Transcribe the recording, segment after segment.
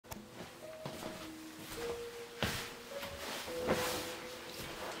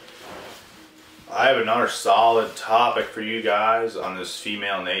have another solid topic for you guys on this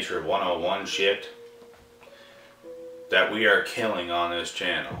female nature 101 shit that we are killing on this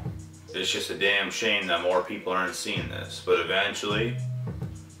channel. It's just a damn shame that more people aren't seeing this, but eventually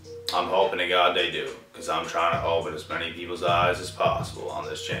I'm hoping to God they do, because I'm trying to open as many people's eyes as possible on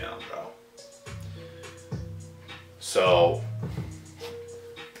this channel, bro. So,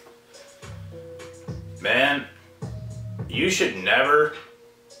 man, you should never,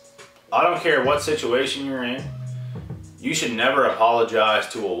 I don't care what situation you're in, you should never apologize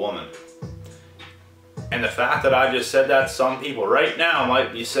to a woman. And the fact that I just said that, some people right now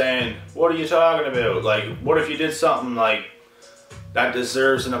might be saying, what are you talking about? Like, what if you did something like that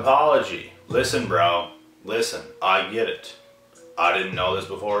deserves an apology? Listen, bro, listen, I get it. I didn't know this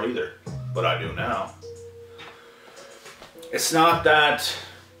before either, but I do now. It's not that,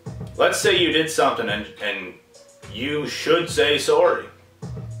 let's say you did something and you should say sorry.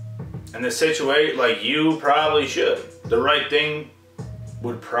 And the situation, like, you probably should. The right thing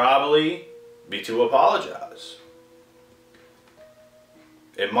would probably be to apologize.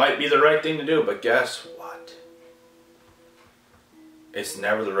 It might be the right thing to do, but guess what? It's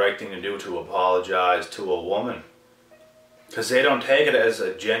never the right thing to do to apologize to a woman, because they don't take it as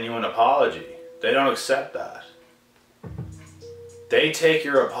a genuine apology. They don't accept that. They take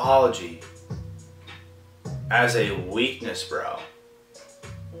your apology as a weakness, bro.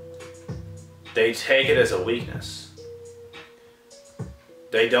 They take it as a weakness.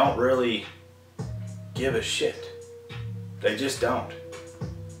 They don't really give a shit. They just don't.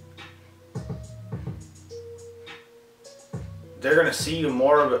 They're gonna see you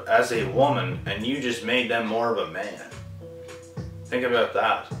more as a woman, and you just made them more of a man. Think about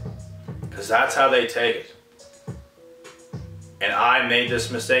that. Because that's how they take it. And I made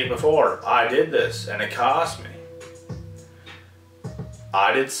this mistake before. I did this, and it cost me.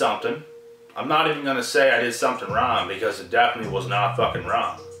 I did something. I'm not even gonna say I did something wrong, because it definitely was not fucking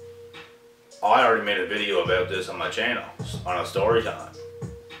wrong. I already made a video about this on my channel, on a story time.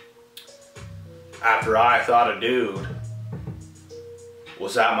 After I thought a dude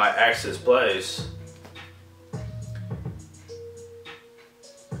was at my ex's place,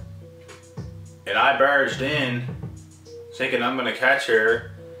 and I barged in thinking I'm gonna catch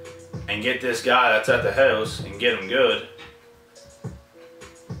her and get this guy that's at the house and get him good.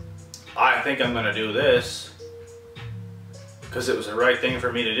 I think I'm gonna do this because it was the right thing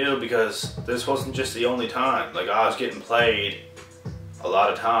for me to do, because this wasn't just the only time. Like, I was getting played a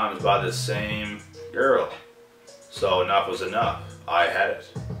lot of times by this same girl. So enough was enough. I had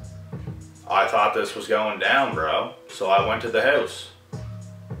it. I thought this was going down, bro. So I went to the house.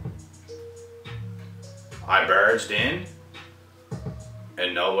 I barged in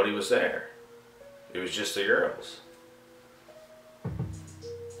and nobody was there. It was just the girls.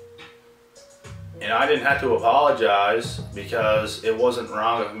 And I didn't have to apologize, because it wasn't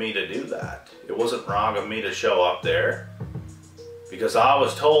wrong of me to do that. It wasn't wrong of me to show up there, because I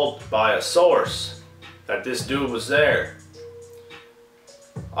was told by a source that this dude was there.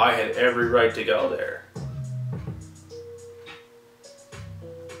 I had every right to go there.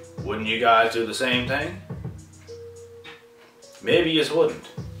 Wouldn't you guys do the same thing? Maybe you wouldn't.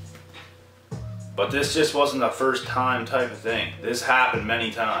 But this just wasn't a first time type of thing. This happened many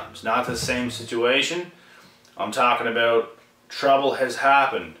times. Not the same situation. I'm talking about trouble has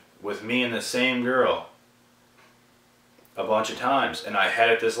happened with me and the same girl a bunch of times. And I had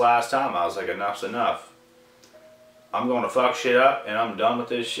it this last time. I was like, enough's enough. I'm going to fuck shit up and I'm done with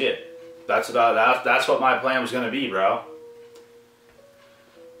this shit. That's what my plan was going to be, bro.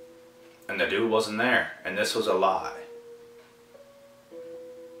 And the dude wasn't there. And this was a lie.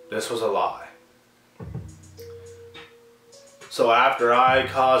 This was a lie. So after I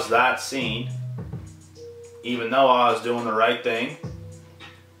caused that scene, even though I was doing the right thing,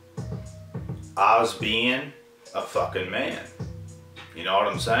 I was being a fucking man. You know what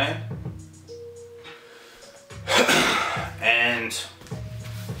I'm saying? And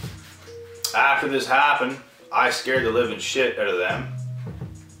after this happened, I scared the living shit out of them.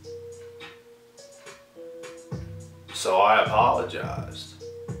 So I apologized.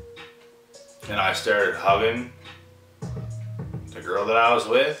 And I started hugging the girl that I was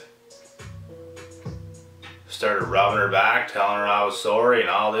with. Started rubbing her back, telling her I was sorry and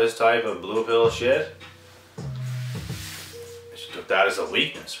all this type of blue pill shit. She took that as a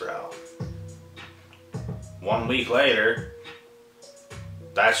weakness, bro. 1 week later,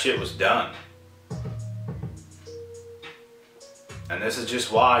 that shit was done. And this is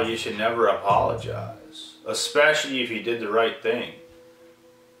just why you should never apologize, especially if you did the right thing.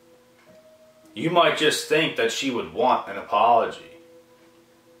 You might just think that she would want an apology.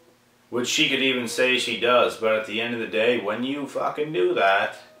 which she could even say she does, but at the end of the day, when you fucking do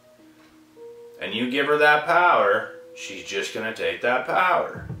that, and you give her that power, she's just gonna take that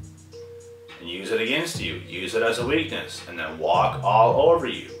power and use it against you, use it as a weakness, and then walk all over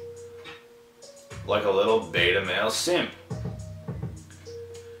you like a little beta male simp.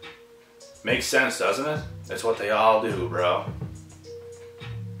 Makes sense, doesn't it? That's what they all do, bro.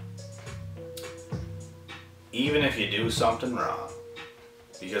 Even if you do something wrong.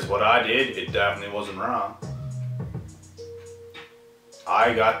 Because what I did, it definitely wasn't wrong.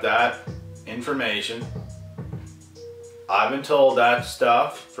 I got that information. I've been told that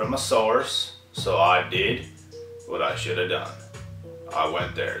stuff from a source, so I did what I should have done. I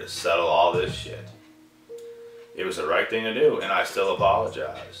went there to settle all this shit. It was the right thing to do, and I still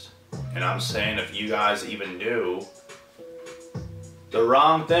apologized. And I'm saying if you guys even do the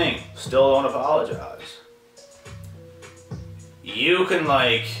wrong thing, still don't apologize. You can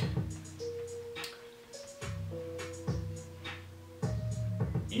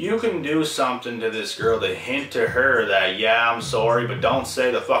you can do something to this girl to hint to her that, yeah, I'm sorry, but don't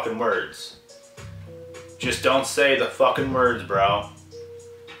say the fucking words. Just don't say the fucking words, bro.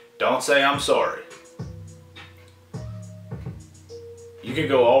 Don't say I'm sorry. You can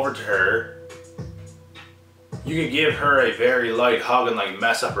go over to her. You can give her a very light hug and like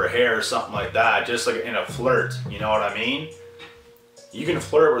mess up her hair or something like that, just like in a flirt, you know what I mean? You can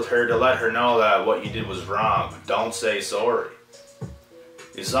flirt with her to let her know that what you did was wrong, but don't say sorry.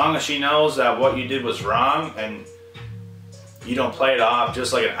 As long as she knows that what you did was wrong and you don't play it off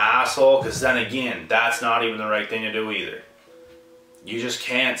just like an asshole, because then again, that's not even the right thing to do either. You just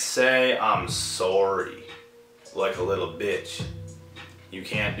can't say I'm sorry like a little bitch. You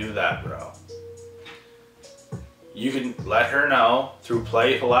can't do that, bro. You can let her know through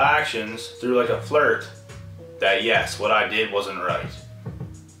playful actions, through like a flirt, that yes, what I did wasn't right.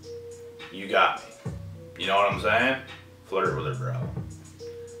 You got me. You know what I'm saying? Flirt with her, bro.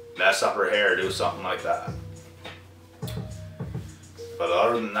 Mess up her hair, do something like that. But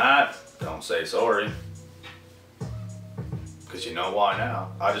other than that, don't say sorry. Because you know why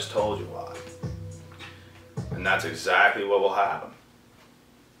now. I just told you why. And that's exactly what will happen.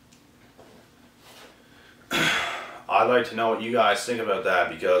 I'd like to know what you guys think about that,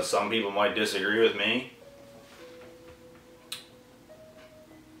 because some people might disagree with me.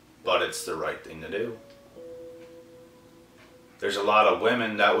 But it's the right thing to do. There's a lot of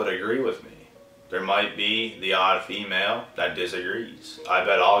women that would agree with me. There might be the odd female that disagrees. I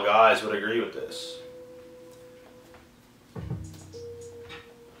bet all guys would agree with this.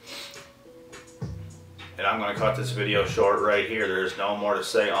 And I'm going to cut this video short right here. There's no more to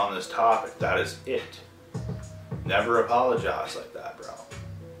say on this topic. That is it. Never apologize like that, bro.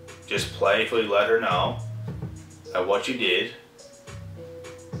 Just playfully let her know that what you did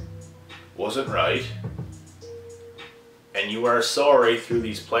wasn't right, and you are sorry through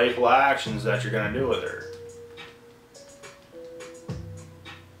these playful actions that you're going to do with her.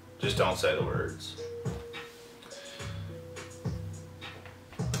 Just don't say the words.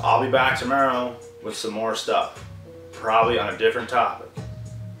 I'll be back tomorrow with some more stuff, probably on a different topic.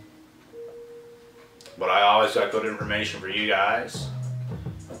 But I always got good information for you guys,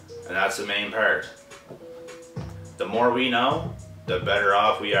 and that's the main part. The more we know, the better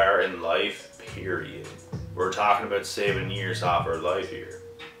off we are in life, period. We're talking about saving years off our life here.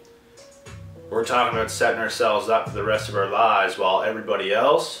 We're talking about setting ourselves up for the rest of our lives while everybody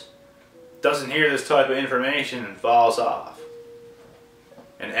else doesn't hear this type of information and falls off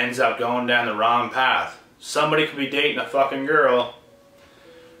and ends up going down the wrong path. Somebody could be dating a fucking girl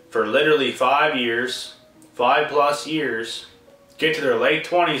for literally 5 years, 5+ years, get to their late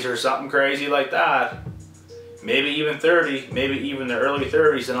 20s or something crazy like that, maybe even 30, maybe even their early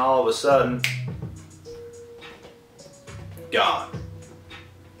 30s, and all of a sudden, gone.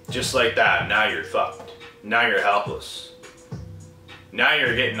 Just like that. Now you're fucked. Now you're helpless. Now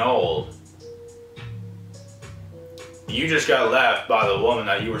you're getting old. You just got left by the woman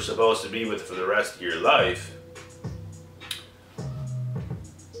that you were supposed to be with for the rest of your life.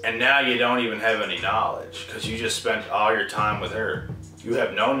 And now you don't even have any knowledge because you just spent all your time with her. You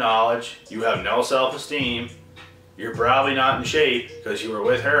have no knowledge. You have no self-esteem. You're probably not in shape because you were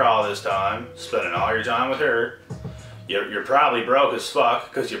with her all this time, spending all your time with her. You're probably broke as fuck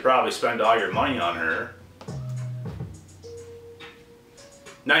because you probably spent all your money on her.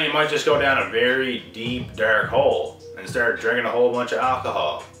 Now you might just go down a very deep, dark hole and start drinking a whole bunch of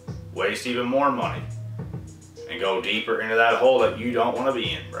alcohol, waste even more money, and go deeper into that hole that you don't want to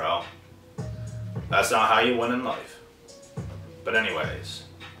be in, bro. That's not how you win in life. But anyways,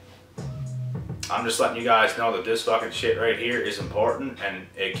 I'm just letting you guys know that this fucking shit right here is important, and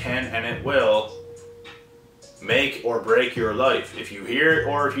it can and it will make or break your life. If you hear it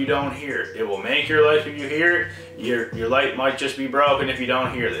or if you don't hear it. It will make your life if you hear it. Your light might just be broken if you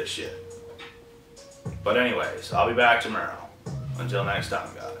don't hear this shit. But anyways, I'll be back tomorrow. Until next time,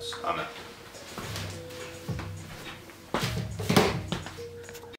 guys, I'm out.